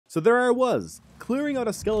So there I was, clearing out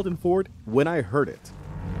a skeleton fort when I heard it.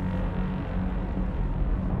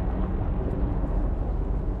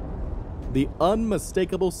 The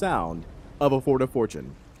unmistakable sound of a Fort of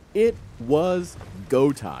Fortune. It was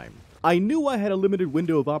go time. I knew I had a limited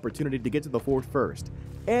window of opportunity to get to the fort first,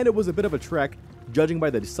 and it was a bit of a trek, judging by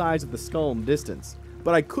the size of the skull and distance,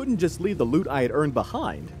 but I couldn't just leave the loot I had earned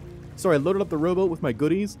behind. So I loaded up the rowboat with my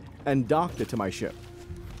goodies and docked it to my ship.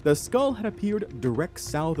 The skull had appeared direct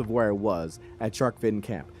south of where I was at Sharkfin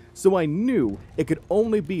Camp, so I knew it could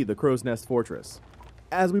only be the Crow's Nest Fortress.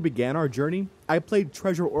 As we began our journey, I played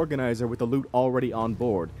treasure organizer with the loot already on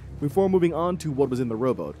board, before moving on to what was in the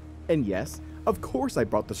rowboat. And yes, of course I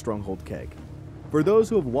brought the Stronghold keg. For those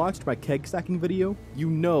who have watched my keg stacking video, you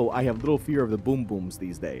know I have little fear of the boom booms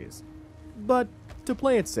these days. But to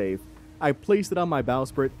play it safe, I placed it on my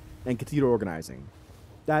bowsprit and continued organizing.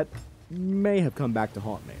 That may have come back to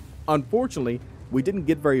haunt me. Unfortunately, we didn't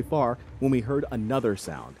get very far when we heard another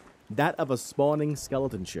sound, that of a spawning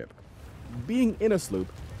skeleton ship. Being in a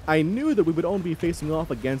sloop, I knew that we would only be facing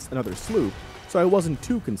off against another sloop, so I wasn't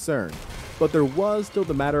too concerned, but there was still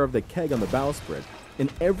the matter of the keg on the bowsprit,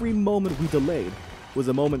 and every moment we delayed was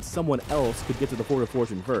a moment someone else could get to the Fort of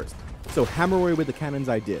Fortune first, so hammer away with the cannons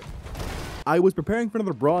I did. I was preparing for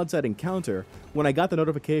another broadside encounter when I got the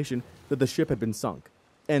notification that the ship had been sunk.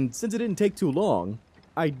 And since it didn't take too long,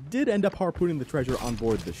 I did end up harpooning the treasure on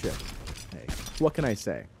board the ship. Hey, what can I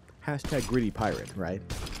say? Hashtag greedy pirate, right?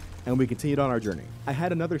 And we continued on our journey. I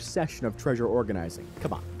had another session of treasure organizing.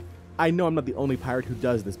 Come on. I know I'm not the only pirate who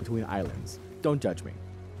does this between islands. Don't judge me.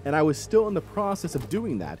 And I was still in the process of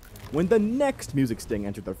doing that when the next music sting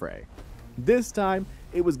entered the fray. This time,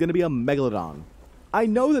 it was going to be a megalodon. I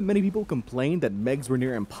know that many people complained that Megs were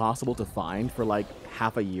near impossible to find for like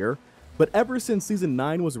half a year, but ever since Season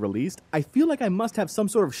 9 was released, I feel like I must have some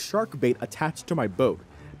sort of shark bait attached to my boat,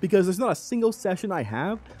 because there's not a single session I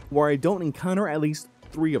have where I don't encounter at least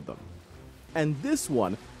 3 of them. And this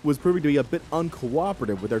one was proving to be a bit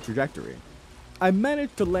uncooperative with their trajectory. I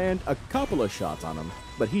managed to land a couple of shots on him,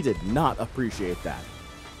 but he did not appreciate that.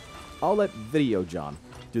 I'll let Video Jon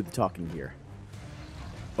do the talking here.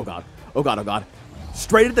 Oh god, oh god, oh god.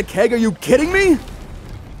 Straight at the keg, are you kidding me?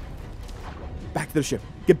 Back to the ship.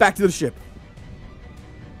 Get back to the ship.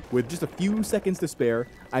 With just a few seconds to spare,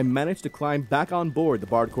 I managed to climb back on board the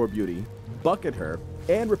Bardcore Beauty, bucket her,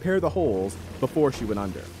 and repair the holes before she went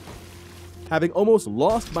under. Having almost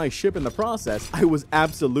lost my ship in the process, I was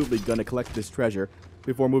absolutely gonna collect this treasure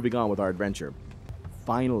before moving on with our adventure.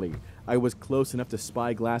 Finally, I was close enough to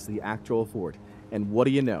spyglass the actual fort, and what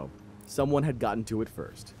do you know? Someone had gotten to it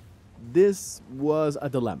first. This was a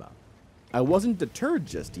dilemma. I wasn't deterred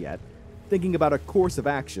just yet, thinking about a course of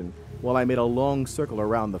action while I made a long circle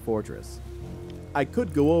around the fortress. I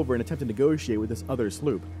could go over and attempt to negotiate with this other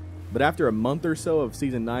sloop, but after a month or so of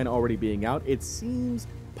Season 9 already being out, it seems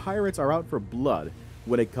pirates are out for blood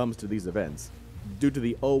when it comes to these events, due to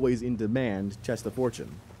the always in demand chest of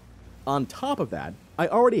fortune. On top of that, I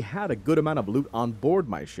already had a good amount of loot on board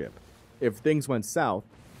my ship. If things went south,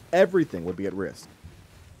 everything would be at risk.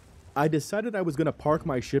 I decided I was going to park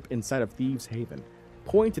my ship inside of Thieves' Haven,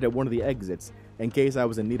 pointed at one of the exits in case I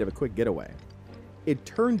was in need of a quick getaway. It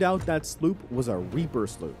turned out that sloop was a Reaper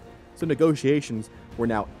sloop, so negotiations were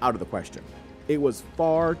now out of the question. It was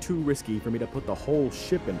far too risky for me to put the whole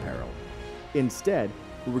ship in peril. Instead,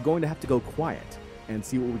 we were going to have to go quiet and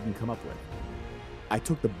see what we can come up with. I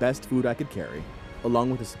took the best food I could carry, along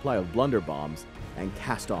with a supply of blunder bombs, and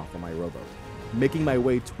cast off on my rowboat, making my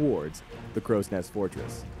way towards the Crow's Nest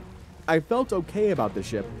Fortress. I felt okay about the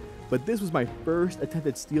ship, but this was my first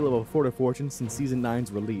attempted steal of a Fort of Fortune since Season 9's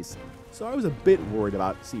release, so I was a bit worried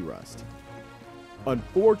about sea rust.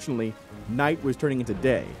 Unfortunately, night was turning into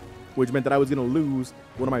day, which meant that I was going to lose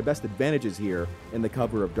one of my best advantages here in the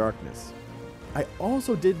cover of darkness. I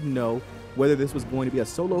also didn't know whether this was going to be a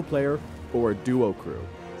solo player or a duo crew,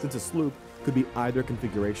 since a sloop could be either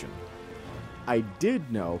configuration. I did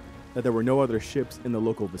know that there were no other ships in the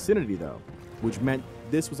local vicinity though, which meant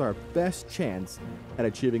this was our best chance at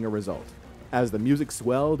achieving a result. As the music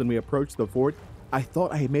swelled and we approached the fort, I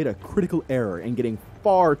thought I had made a critical error in getting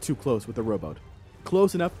far too close with the rowboat.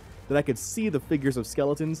 Close enough that I could see the figures of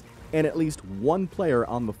skeletons and at least one player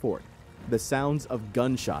on the fort, the sounds of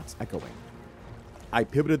gunshots echoing. I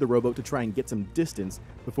pivoted the rowboat to try and get some distance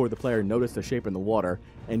before the player noticed a shape in the water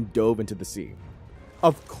and dove into the sea.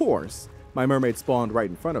 Of course, my mermaid spawned right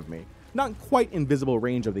in front of me, not quite in visible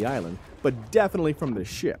range of the island, but definitely from the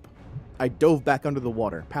ship. I dove back under the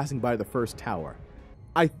water, passing by the first tower.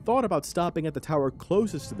 I thought about stopping at the tower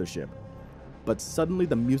closest to the ship, but suddenly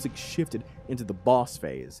the music shifted into the boss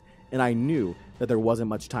phase, and I knew that there wasn't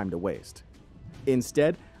much time to waste.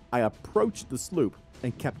 Instead, I approached the sloop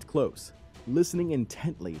and kept close, listening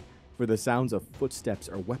intently for the sounds of footsteps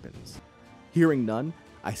or weapons. Hearing none,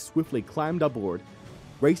 I swiftly climbed aboard,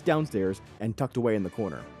 raced downstairs, and tucked away in the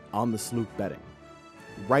corner, on the sloop bedding.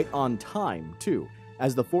 Right on time, too,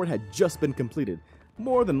 as the fort had just been completed,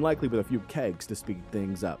 more than likely with a few kegs to speed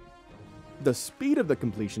things up. The speed of the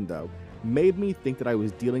completion, though, made me think that I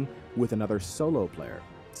was dealing with another solo player.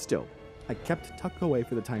 Still, I kept tucked away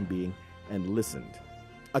for the time being and listened.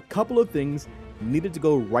 A couple of things needed to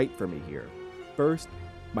go right for me here. First,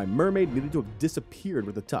 my mermaid needed to have disappeared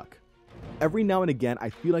with the tuck. Every now and again, I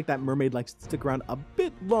feel like that mermaid likes to stick around a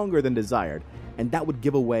bit longer than desired, and that would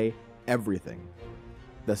give away everything.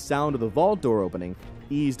 The sound of the vault door opening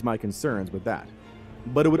eased my concerns with that.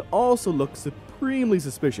 But it would also look supremely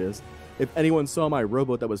suspicious if anyone saw my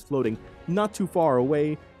rowboat that was floating not too far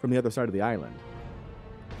away from the other side of the island.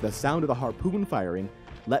 The sound of the harpoon firing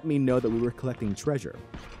let me know that we were collecting treasure,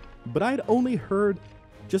 but I had only heard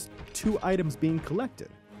just 2 items being collected.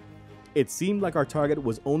 It seemed like our target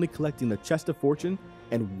was only collecting the chest of fortune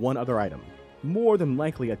and 1 other item, more than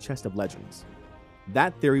likely a chest of legends.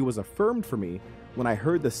 That theory was affirmed for me when I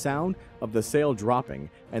heard the sound of the sail dropping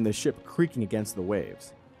and the ship creaking against the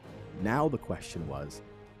waves. Now the question was,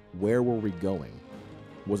 where were we going?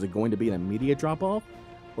 Was it going to be an immediate drop-off,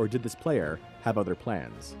 or did this player have other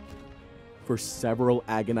plans? For several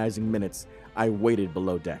agonizing minutes, I waited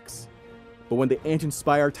below decks. But when the Ancient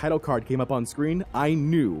Spire title card came up on screen, I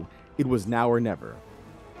knew it was now or never.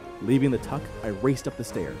 Leaving the tuck, I raced up the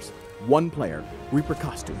stairs. 1 player, Reaper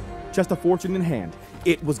costume, chest of fortune in hand.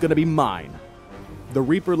 It was gonna be mine. The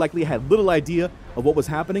Reaper likely had little idea of what was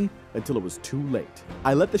happening until it was too late.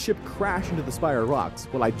 I let the ship crash into the Spire rocks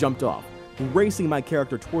while I jumped off, racing my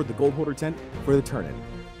character toward the gold hoarder tent for the turn-in.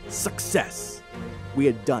 Success! We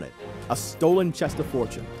had done it. A stolen chest of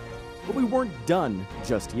fortune. But we weren't done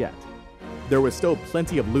just yet. There was still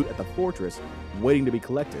plenty of loot at the fortress waiting to be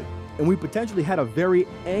collected, and we potentially had a very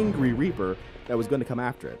angry Reaper that was going to come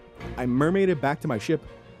after it. I mermaided back to my ship,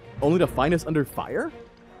 only to find us under fire?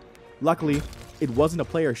 Luckily, it wasn't a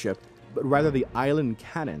player ship, but rather the island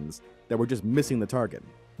cannons that were just missing the target.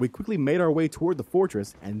 We quickly made our way toward the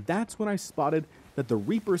fortress, and that's when I spotted that the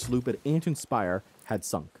Reaper sloop at Ancient Spire had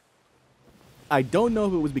sunk. I don't know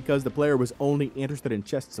if it was because the player was only interested in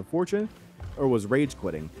chests of fortune, or was rage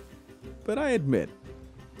quitting, but I admit,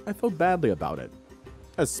 I felt badly about it,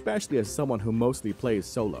 especially as someone who mostly plays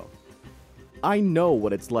solo. I know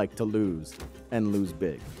what it's like to lose, and lose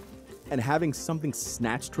big. And having something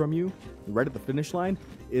snatched from you right at the finish line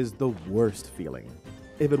is the worst feeling.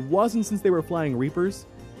 If it wasn't since they were flying Reapers,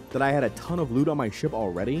 that I had a ton of loot on my ship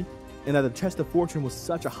already, and that the chest of fortune was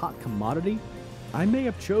such a hot commodity, I may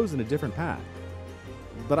have chosen a different path.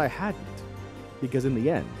 But I hadn't, because in the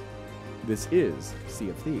end, this is Sea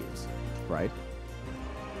of Thieves, right?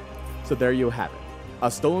 So there you have it.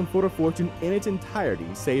 A stolen fort of fortune in its entirety,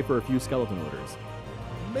 save for a few skeleton looters.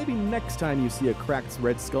 Maybe next time you see a cracked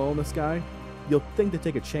red skull in the sky, you'll think to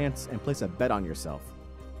take a chance and place a bet on yourself.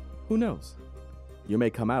 Who knows? You may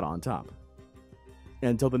come out on top.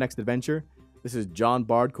 And until the next adventure, this is Jon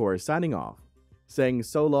Bardcore signing off, saying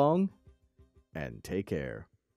so long, and take care.